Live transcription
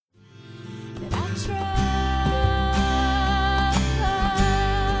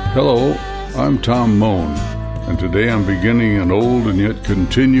Hello, I'm Tom Moan, and today I'm beginning an old and yet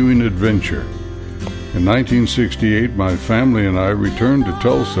continuing adventure. In 1968, my family and I returned to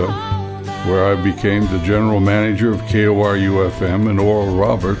Tulsa, where I became the general manager of KORU-FM and Oral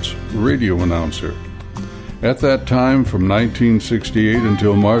Roberts, radio announcer. At that time, from 1968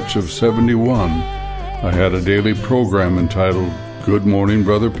 until March of 71, I had a daily program entitled Good Morning,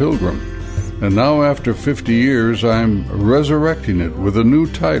 Brother Pilgrim. And now, after 50 years, I'm resurrecting it with a new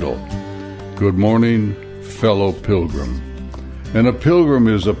title, Good Morning, Fellow Pilgrim. And a pilgrim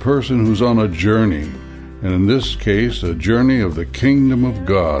is a person who's on a journey, and in this case, a journey of the kingdom of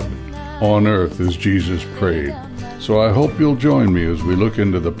God on earth, as Jesus prayed. So I hope you'll join me as we look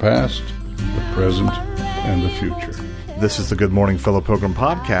into the past, the present, and the future. This is the Good Morning, Fellow Pilgrim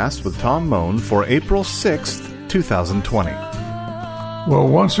podcast with Tom Moan for April 6th, 2020. Well,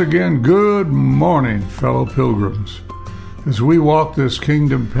 once again, good morning, fellow pilgrims. As we walk this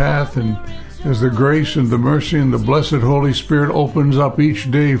kingdom path and as the grace and the mercy and the blessed Holy Spirit opens up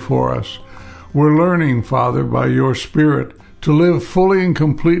each day for us, we're learning, Father, by your Spirit, to live fully and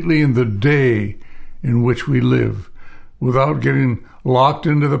completely in the day in which we live, without getting locked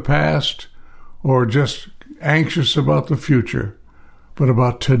into the past or just anxious about the future, but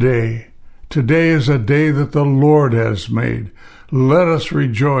about today. Today is a day that the Lord has made. Let us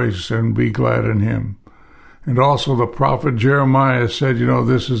rejoice and be glad in him. And also the prophet Jeremiah said,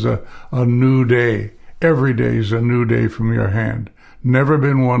 this is a new day. Every day is a new day from your hand. Never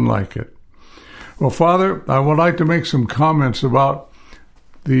been one like it. Well, Father, I would like to make some comments about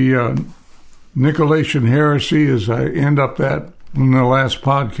the Nicolaitan heresy as I end up that in the last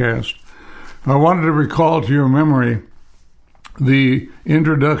podcast. I wanted to recall to your memory the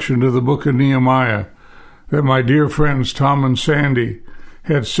introduction to the book of Nehemiah that my dear friends Tom and Sandy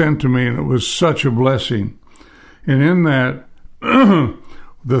had sent to me, and it was such a blessing. And in that,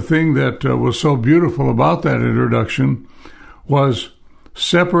 the thing that was so beautiful about that introduction was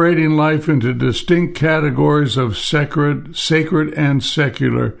separating life into distinct categories of sacred and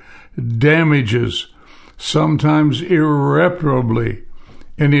secular damages, sometimes irreparably,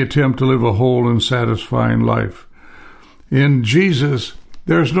 any attempt to live a whole and satisfying life. In Jesus,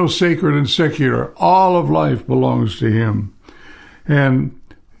 there's no sacred and secular. All of life belongs to him. And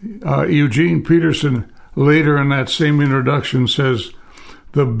Eugene Peterson, later in that same introduction, says,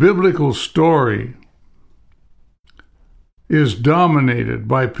 the biblical story is dominated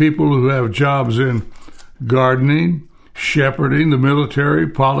by people who have jobs in gardening, shepherding, the military,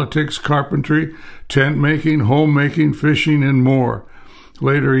 politics, carpentry, tent making, homemaking, fishing, and more.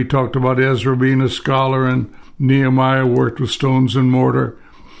 Later he talked about Ezra being a scholar and Nehemiah worked with stones and mortar.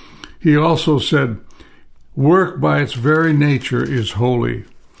 He also said, work by its very nature is holy.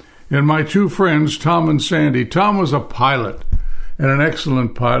 And my two friends, Tom and Sandy, Tom was a pilot, and an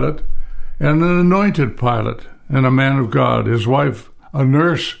excellent pilot, and an anointed pilot, and a man of God. His wife, a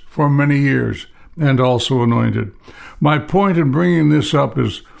nurse for many years, and also anointed. My point in bringing this up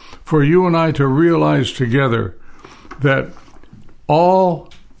is for you and I to realize together that all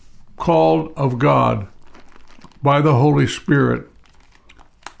called of God by the Holy Spirit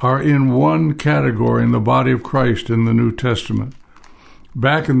are in one category in the body of Christ in the New Testament.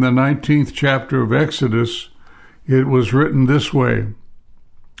 Back in the 19th chapter of Exodus, it was written this way.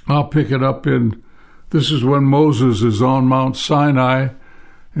 I'll pick it up this is when Moses is on Mount Sinai,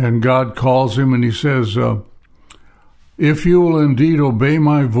 and God calls him, and he says, if you will indeed obey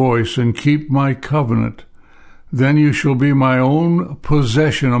my voice and keep my covenant, then you shall be my own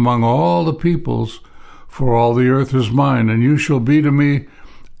possession among all the peoples, for all the earth is mine, and you shall be to me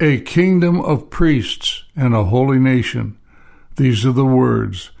a kingdom of priests and a holy nation. These are the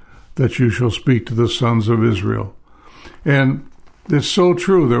words that you shall speak to the sons of Israel. And it's so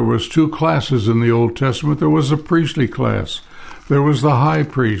true. There was two classes in the Old Testament. There was a priestly class. There was the high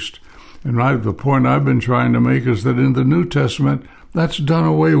priest. And the point I've been trying to make is that in the New Testament, that's done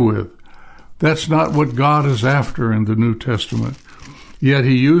away with. That's not what God is after in the New Testament. Yet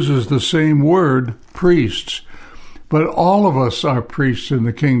he uses the same word, priests. But all of us are priests in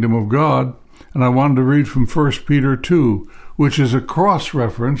the kingdom of God. And I wanted to read from 1 Peter 2, which is a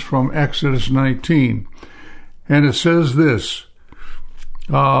cross-reference from Exodus 19. And it says this.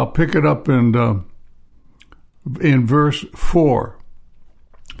 I'll pick it up in verse 4.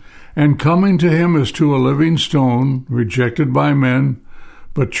 And coming to him as to a living stone, rejected by men,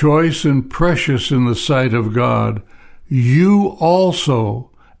 but choice and precious in the sight of God, you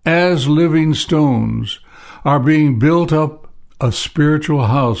also, as living stones, are being built up a spiritual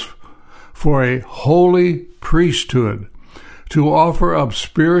house for a holy priesthood, to offer up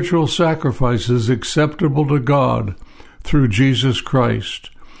spiritual sacrifices acceptable to God through Jesus Christ.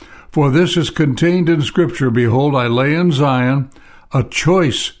 For this is contained in Scripture, Behold, I lay in Zion a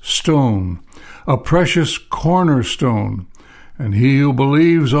choice stone, a precious cornerstone, and he who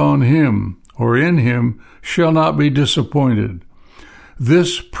believes on him or in him shall not be disappointed.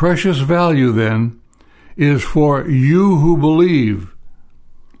 This precious value, then, is for you who believe.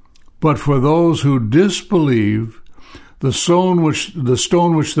 But for those who disbelieve, the stone which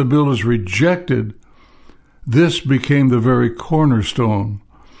the builders rejected, this became the very cornerstone,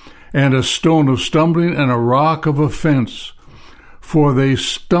 and a stone of stumbling and a rock of offense. For they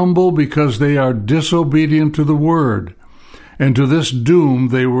stumble because they are disobedient to the word, and to this doom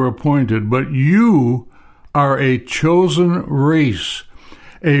they were appointed. But you are a chosen race,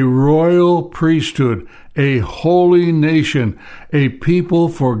 a royal priesthood, a holy nation, a people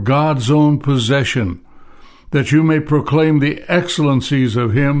for God's own possession, that you may proclaim the excellencies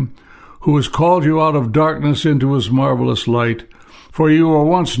of him who has called you out of darkness into his marvelous light. For you were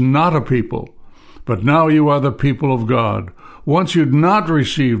once not a people, but now you are the people of God. Once you'd not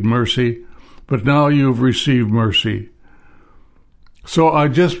received mercy, but now you've received mercy. So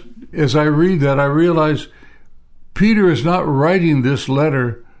as I read that, I realize Peter is not writing this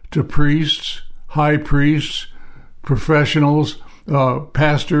letter to priests, high priests, professionals,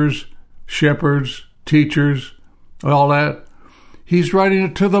 pastors, shepherds, teachers, all that. He's writing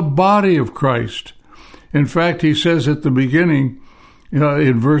it to the body of Christ. In fact, he says at the beginning,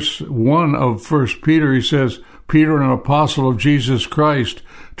 in verse 1 of 1 Peter, he says, Peter, an apostle of Jesus Christ,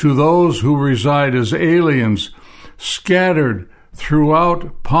 to those who reside as aliens, scattered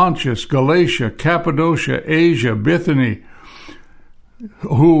throughout Pontus, Galatia, Cappadocia, Asia, Bithynia,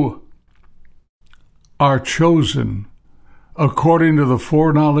 who are chosen according to the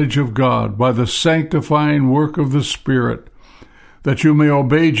foreknowledge of God by the sanctifying work of the Spirit, that you may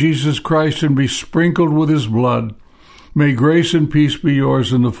obey Jesus Christ and be sprinkled with his blood. May grace and peace be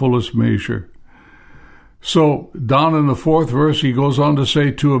yours in the fullest measure. So, down in the 4th verse, he goes on to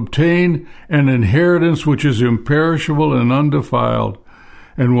say, to obtain an inheritance which is imperishable and undefiled,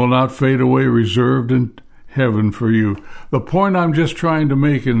 and will not fade away, reserved in heaven for you. The point I'm just trying to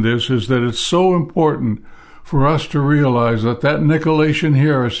make in this is that it's so important for us to realize that Nicolaitan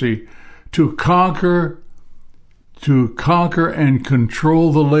heresy, to conquer and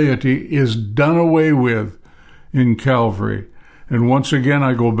control the laity, is done away with in Calvary. And once again,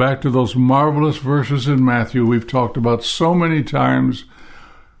 I go back to those marvelous verses in Matthew we've talked about so many times.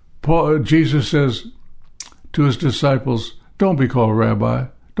 Jesus says to his disciples, don't be called rabbi.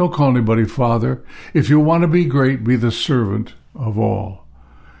 Don't call anybody father. If you want to be great, be the servant of all.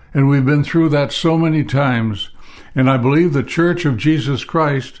 And we've been through that so many times. And I believe the Church of Jesus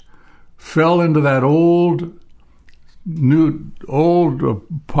Christ fell into that old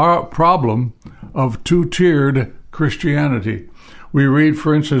problem of two-tiered Christianity. We read,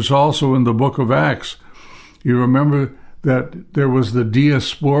 for instance, also in the book of Acts, you remember that there was the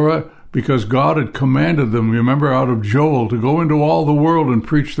diaspora because God had commanded them, remember, out of Joel, to go into all the world and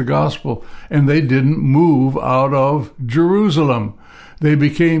preach the gospel, and they didn't move out of Jerusalem. They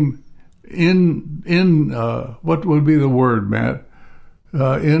became what would be the word, Matt?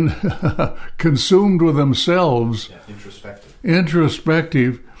 Consumed with themselves. Yeah,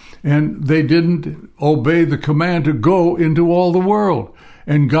 introspective. And they didn't obey the command to go into all the world.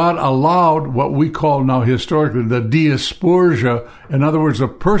 And God allowed what we call now historically the diasporia, in other words, a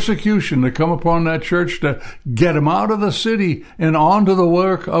persecution to come upon that church to get them out of the city and onto the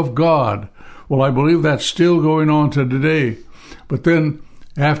work of God. Well, I believe that's still going on to today. But then,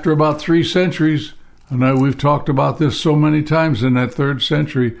 after about 3 centuries, and we've talked about this so many times in that 3rd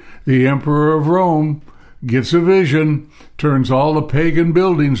century, the Emperor of Rome gets a vision, turns all the pagan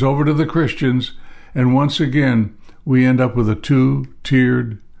buildings over to the Christians, and once again, we end up with a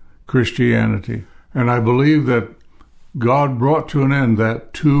two-tiered Christianity. And I believe that God brought to an end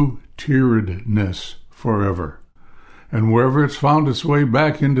that two-tieredness forever. And wherever it's found its way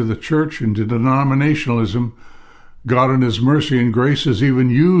back into the church, into denominationalism, God in his mercy and grace has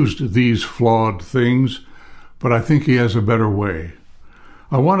even used these flawed things, but I think he has a better way.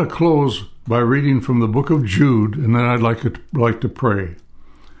 I want to close by reading from the book of Jude, and then I'd like to pray.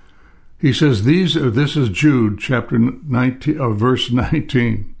 He says, this is Jude, chapter 19, verse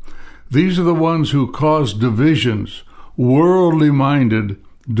 19. These are the ones who cause divisions, worldly minded,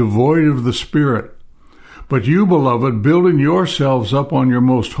 devoid of the Spirit. But you, beloved, building yourselves up on your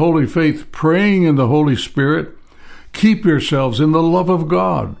most holy faith, praying in the Holy Spirit, keep yourselves in the love of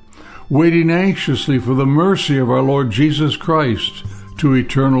God, waiting anxiously for the mercy of our Lord Jesus Christ to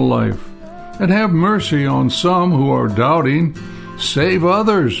eternal life. and have mercy on some who are doubting. Save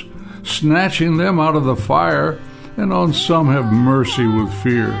others, snatching them out of the fire, and on some have mercy with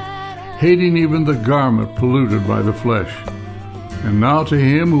fear, hating even the garment polluted by the flesh. And now to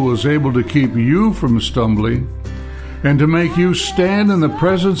him who is able to keep you from stumbling, and to make you stand in the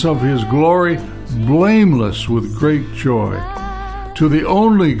presence of his glory blameless with great joy, to the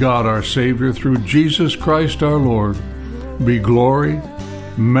only God our Savior, through Jesus Christ our Lord, be glory,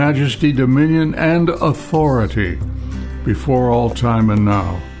 majesty, dominion, and authority before all time and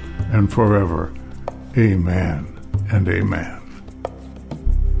now and forever. Amen and amen.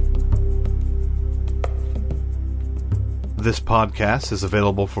 This podcast is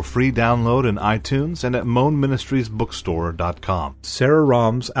available for free download in iTunes and at moanministriesbookstore.com. Sarah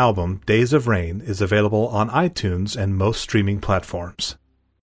Rahm's album, Days of Rain, is available on iTunes and most streaming platforms.